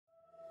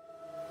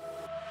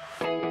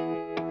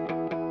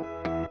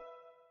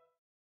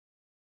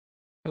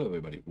Hello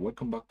everybody,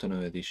 welcome back to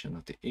another edition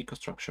of the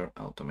EcoStruxure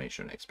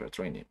Automation Expert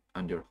training.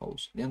 I'm your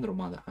host, Leandro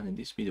Mada, and in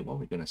this video what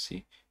we're going to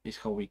see is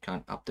how we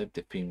can update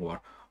the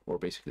firmware or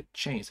basically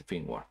change the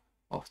firmware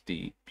of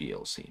the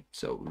PLC.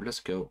 So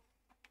let's go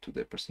to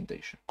the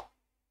presentation.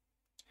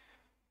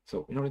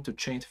 So in order to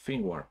change the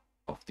firmware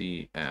of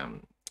the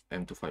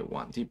M2.4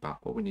 dPAC,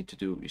 what we need to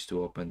do is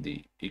to open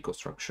the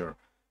EcoStruxure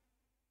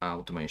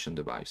Automation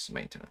Device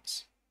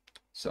Maintenance.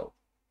 So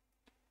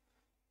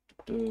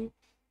to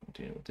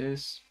continue with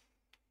this.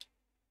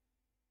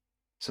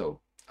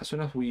 So as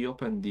soon as we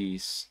open the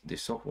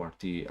software,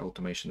 the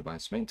automation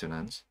device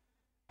maintenance,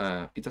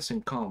 it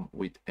doesn't come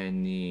with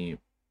any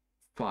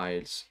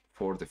files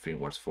for the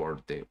firmwares for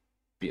the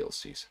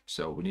PLCs.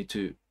 So we need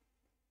to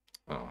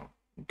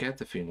get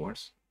the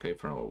firmwares, okay,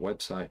 from our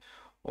website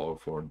or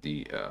for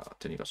the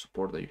technical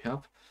support that you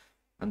have,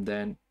 and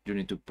then you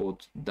need to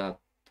put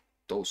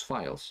those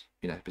files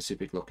in a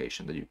specific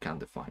location that you can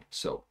define.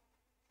 So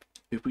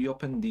if we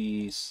open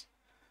these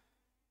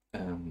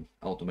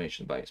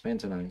automation device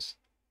maintenance,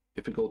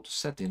 if we go to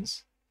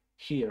settings,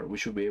 here we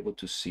should be able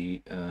to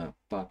see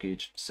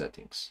package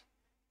settings.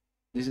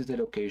 This is the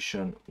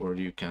location where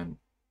you can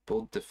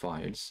put the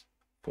files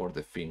for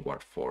the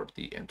firmware for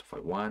the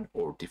M2.4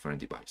 or different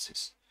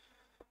devices,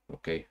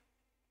 okay,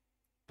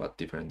 but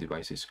different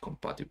devices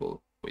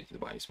compatible with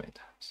device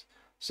maintenance.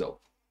 So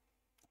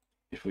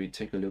if we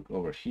take a look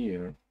over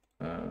here,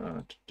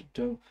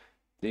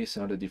 these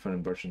are the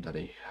different versions that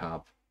I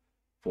have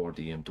for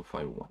the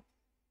M2.4.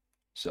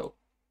 So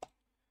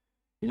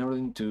in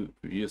order to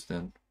use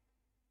them,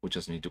 we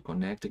just need to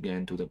connect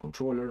again to the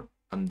controller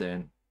and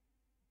then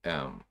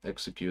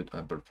execute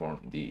and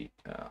perform the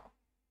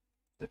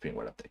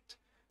firmware update.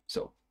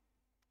 So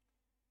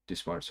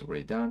this part's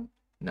already done.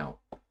 Now,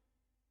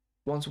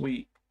 once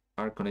we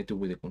are connected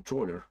with the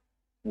controller,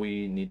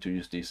 we need to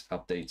use this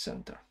update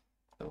center.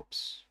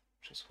 Oops,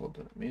 just hold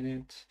on a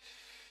minute.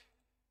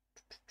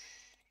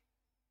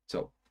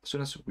 So as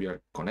soon as we are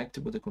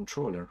connected with the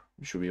controller,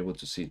 we should be able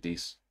to see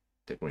this,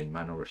 the green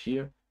man over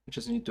here. We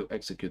just need to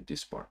execute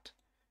this part.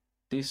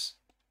 This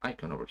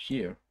icon over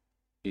here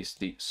is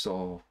the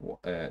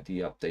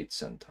update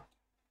center.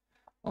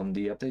 On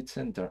the update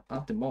center,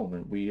 at the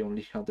moment, we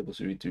only have the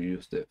possibility to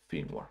use the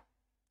firmware.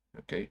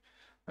 Okay,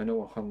 I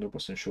know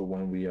 100% sure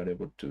when we are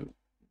able to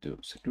do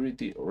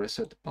security or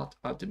reset, but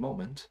at the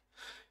moment,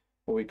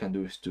 what we can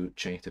do is to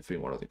change the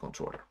firmware of the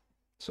controller.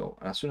 So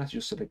as soon as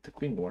you select the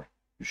firmware,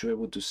 you should be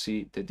able to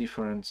see the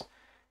different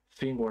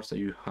firmwares that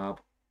you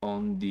have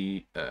on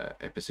the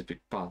specific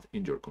path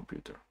in your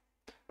computer.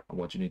 And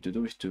what you need to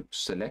do is to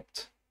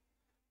select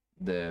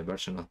the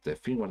version of the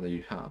firmware that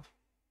you have.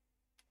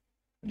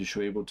 You should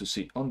be able to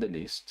see on the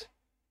list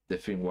the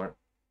firmware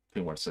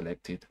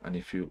selected, and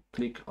if you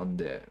click on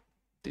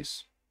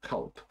this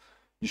help,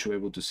 you should be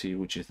able to see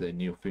which is the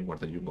new firmware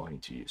that you're going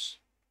to use.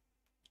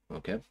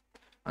 Okay,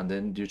 and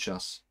then you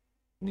just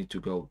need to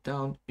go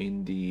down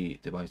in the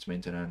device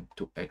maintenance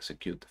to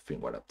execute the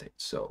firmware update.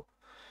 So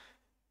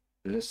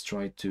let's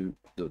try to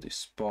do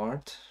this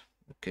part.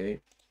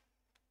 Okay,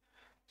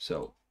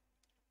 so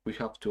we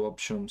have two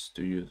options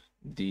to use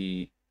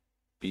the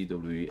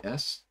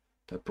PWS.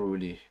 That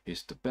probably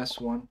is the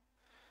best one,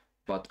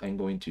 but I'm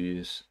going to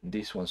use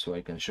this one so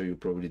I can show you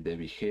probably the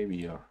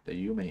behavior that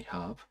you may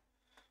have.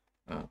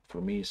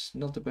 For me, it's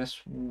not the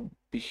best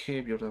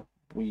behavior that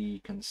we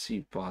can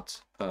see,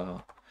 but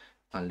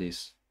at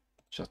least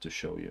just to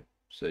show you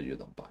so you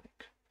don't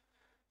panic.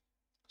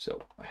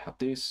 So I have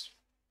this.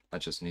 I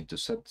just need to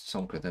set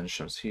some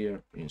credentials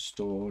here,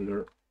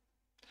 installer,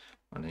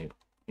 and I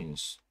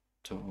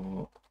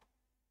installer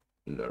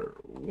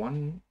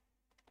one.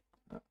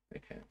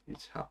 Okay,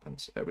 it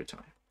happens every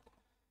time.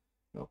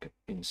 Okay,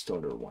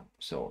 installer one.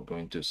 So I'm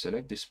going to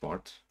select this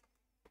part,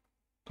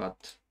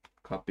 cut,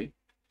 copy,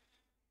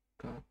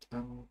 cut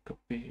and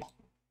copy.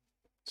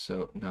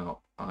 So now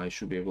I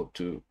should be able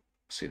to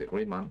see the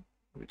green man,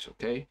 which is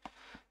okay.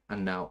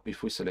 And now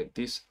if we select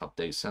this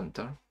update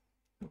center,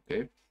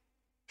 okay,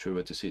 should be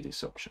able to see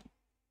this option.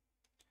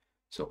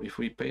 So if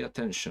we pay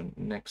attention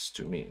next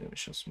to me, let me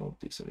just move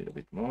this a little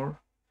bit more.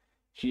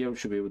 Here we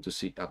should be able to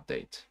see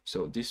update.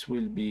 So this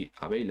will be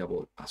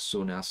available as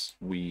soon as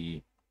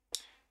we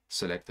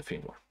select the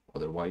firmware.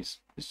 Otherwise,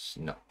 it's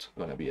not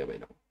going to be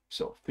available.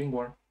 So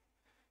firmware,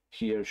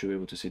 here you should be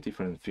able to see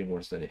different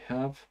firmwares that I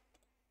have.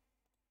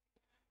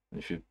 And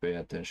if you pay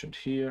attention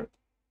here,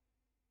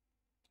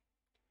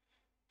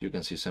 you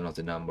can see some of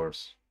the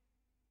numbers.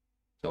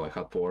 So I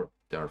have 4,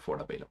 there are 4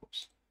 available,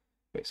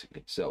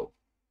 basically. So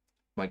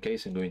in my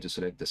case, I'm going to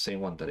select the same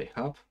one that I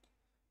have.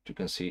 You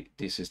can see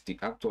this is the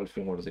actual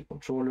firmware of the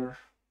controller.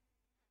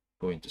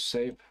 Going to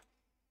save.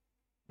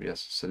 We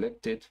just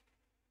select it.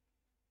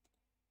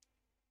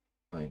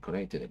 I'm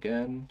connected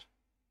again.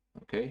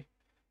 Okay.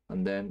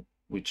 And then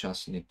we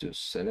just need to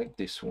select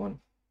this one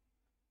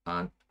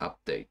and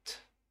update.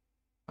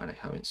 And I'm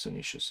having some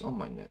issues on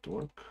my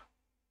network.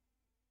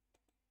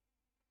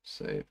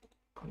 Save,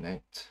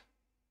 connect,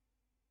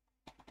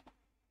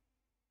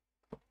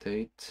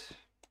 update.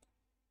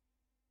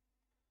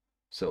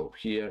 So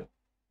here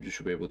you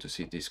should be able to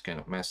see this kind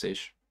of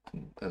message. I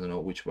don't know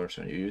which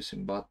version you're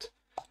using, but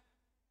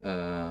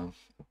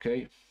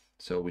okay,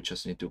 so we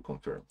just need to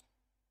confirm.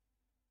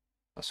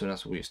 As soon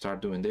as we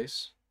start doing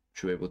this, you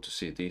should be able to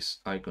see this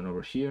icon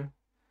over here,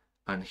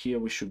 and here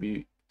we should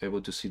be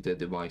able to see the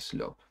device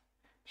log.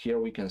 Here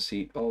we can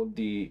see all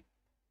the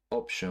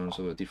options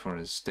of the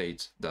different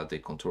states that the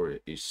controller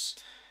is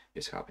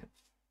having.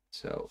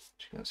 So as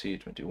you can see,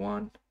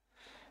 21.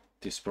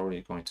 This is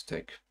probably going to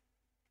take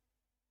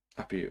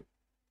a few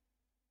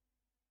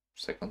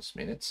seconds,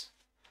 minutes,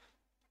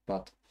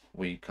 but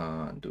we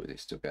can do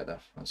this together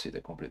and see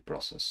the complete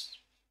process.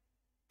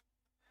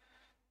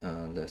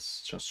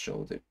 Let's just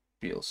show the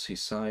PLC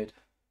side.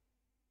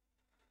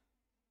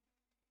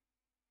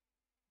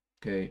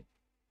 Okay,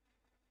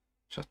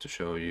 just to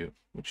show you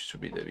which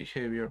should be the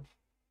behavior.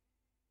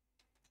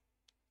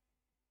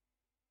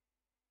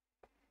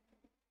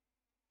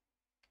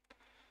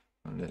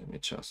 And let me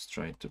just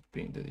try to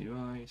pin the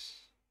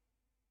device,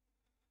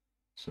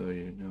 so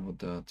you know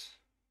that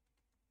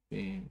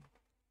pin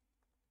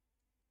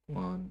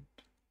 1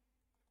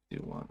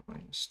 D1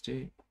 minus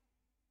T.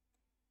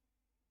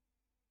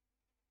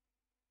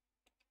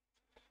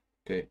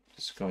 Okay,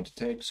 it's going to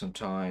take some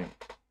time.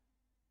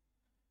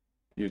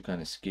 You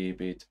can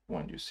skip it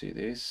when you see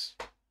this.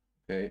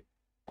 Okay,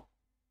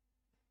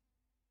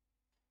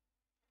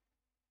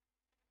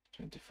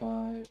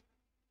 25%.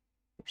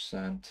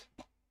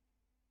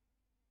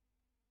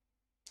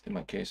 In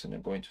my case,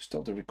 I'm going to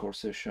stop the record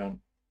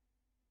session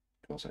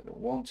because I don't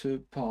want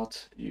to,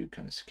 but you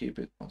can skip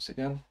it once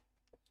again.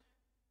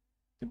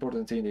 The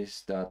important thing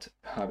is that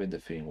having the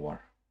firmware.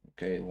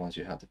 Okay, once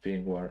you have the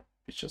firmware,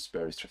 it's just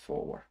very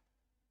straightforward.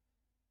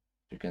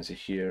 You can see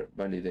here,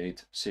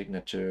 validate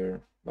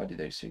signature.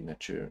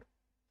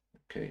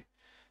 Okay,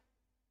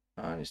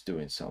 and it's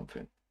doing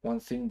something. One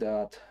thing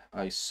that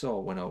I saw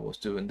when I was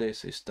doing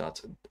this is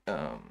that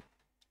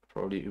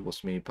probably it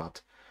was me,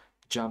 but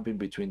jumping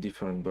between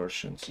different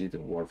versions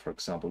didn't work. For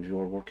example, if you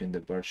are working the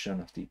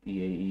version of the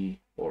EAE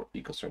or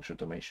EcoStruxure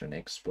Automation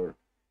Expert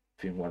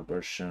firmware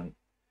version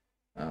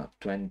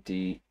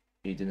 20,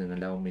 it didn't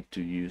allow me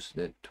to use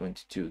the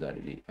 22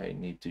 directly. I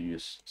need to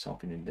use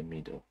something in the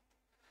middle.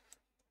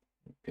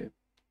 Okay,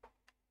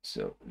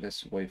 so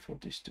let's wait for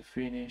this to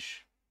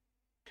finish.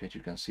 Okay, you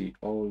can see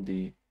all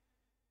the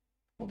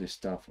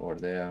stuff over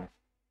there.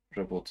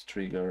 Reboot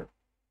trigger.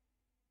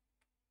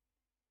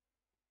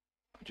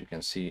 You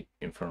can see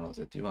in front of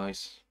the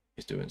device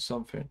is doing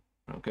something.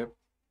 Okay,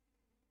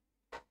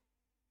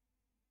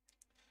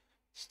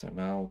 it's time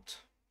out.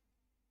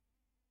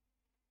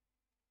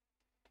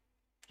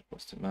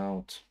 Post them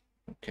out.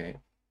 Okay,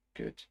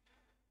 good.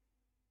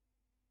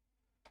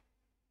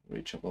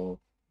 Reachable.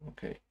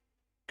 Okay,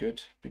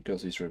 good,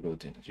 because it's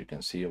rebooting. As you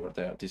can see over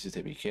there, this is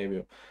the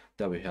behavior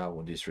that we have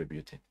when it's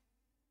rebooting.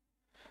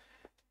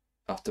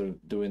 After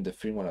doing the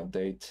firmware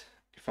update,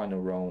 if I know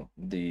wrong,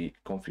 the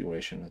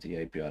configuration of the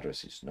IP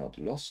address is not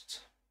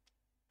lost.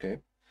 Okay,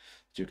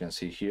 as you can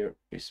see here,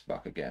 it's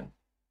back again.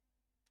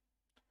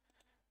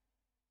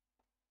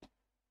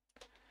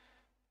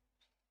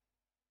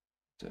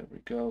 There we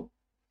go.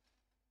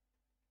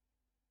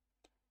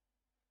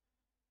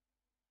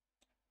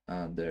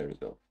 And there we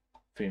go.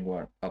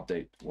 Firmware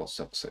update was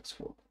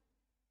successful.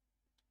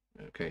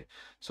 Okay,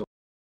 so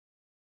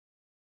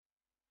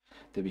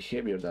the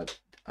behavior that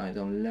I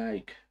don't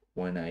like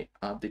when I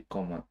add the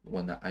command,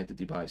 when I add the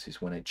device, is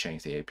when I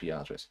change the IP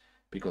address,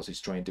 because it's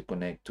trying to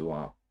connect to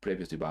a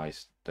previous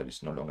device that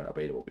is no longer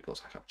available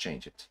because I have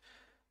changed it.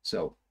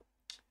 So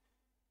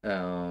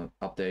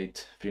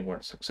update,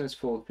 firmware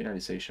successful,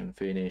 finalization,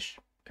 finish,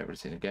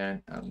 everything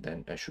again, and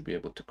then I should be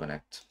able to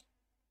connect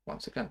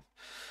once again.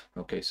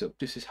 Okay, so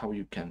this is how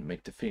you can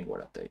make the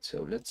firmware update.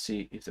 So let's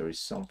see if there is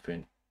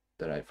something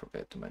that I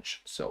forgot to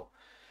mention. So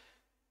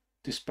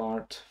this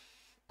part,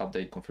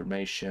 update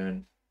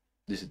confirmation,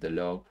 this is the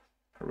log.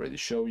 I already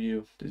showed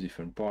you the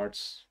different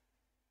parts.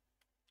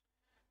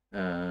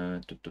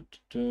 Then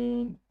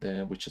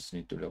we just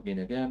need to log in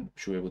again.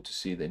 Should be able to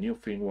see the new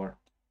firmware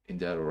in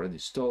there already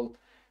installed.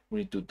 We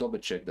need to double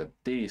check that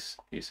this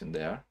is in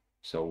there,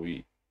 so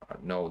we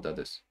know that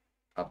this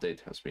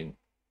update has been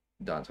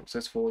done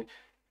successfully.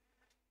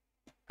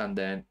 And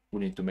then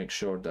we need to make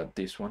sure that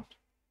this one,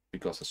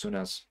 because as soon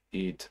as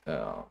it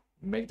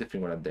make the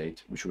firmware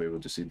update, we should be able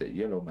to see the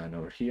yellow man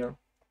over here,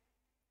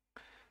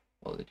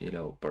 or the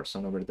yellow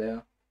person over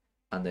there,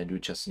 and then we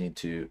just need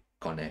to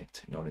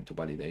connect in order to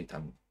validate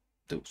and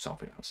do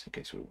something else in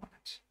case we want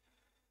it.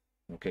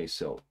 Okay,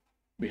 so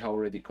we have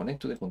already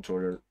connected to the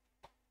controller,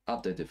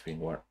 update the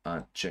firmware,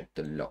 and check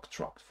the log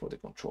track for the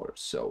controller.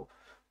 So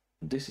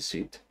this is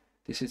it.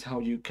 This is how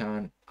you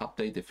can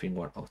update the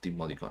firmware of the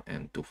Modicon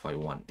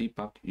M2.4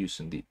 dPAC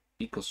using the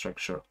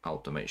EcoStruxure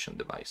Automation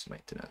Device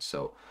Maintenance.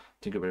 So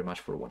thank you very much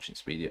for watching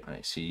this video, and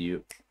I see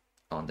you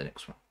on the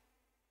next one.